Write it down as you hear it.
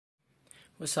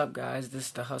What's up, guys? This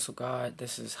is the Hustle God.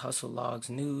 This is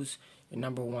Hustllogznewz, your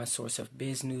number one source of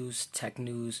biz news, tech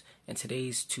news, and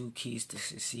today's 2 keys to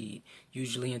succeed,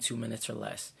 usually in 2 minutes or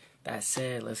less. That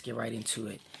said, let's get right into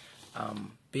it.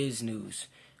 Biz news.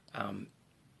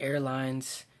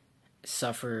 Airlines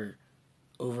suffer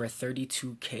over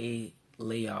 32K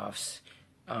layoffs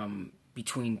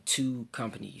between 2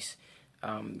 companies.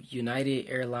 United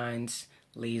Airlines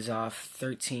lays off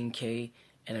 13K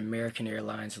and American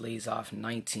Airlines lays off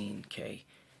 19K.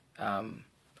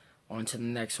 On to the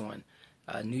next one.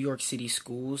 New York City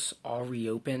schools all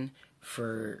reopen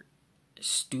for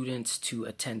students to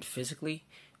attend physically,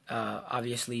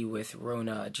 obviously with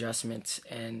Rona adjustments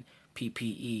and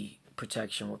PPE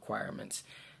protection requirements.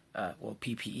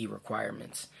 PPE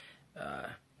requirements.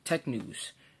 Tech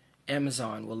news.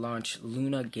 Amazon will launch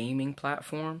Luna gaming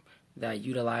platform that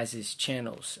utilizes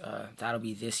channels. That'll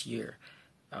be this year.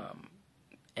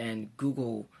 And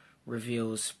Google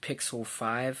reveals Pixel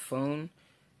 5 phone,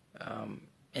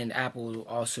 and Apple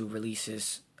also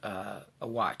releases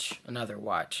another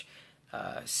watch,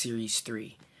 Series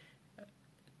 3.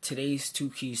 Today's 2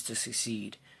 keys to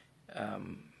succeed.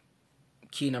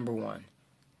 Key number 1,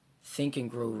 think and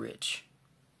grow rich.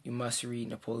 You must read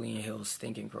Napoleon Hill's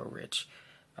Think and Grow Rich.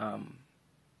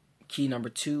 Key number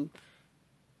 2,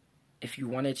 if you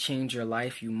want to change your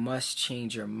life, you must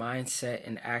change your mindset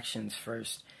and actions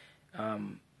first.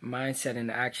 Mindset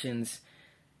and actions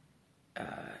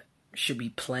should be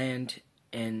planned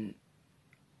and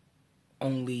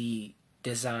only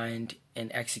designed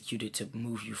and executed to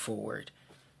move you forward,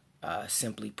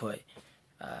 simply put.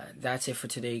 That's it for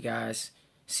today, guys.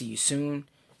 See you soon.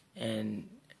 And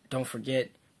don't forget,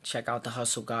 check out the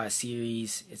Hustle God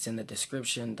series. It's in the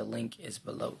description. The link is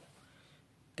below.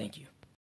 Thank you.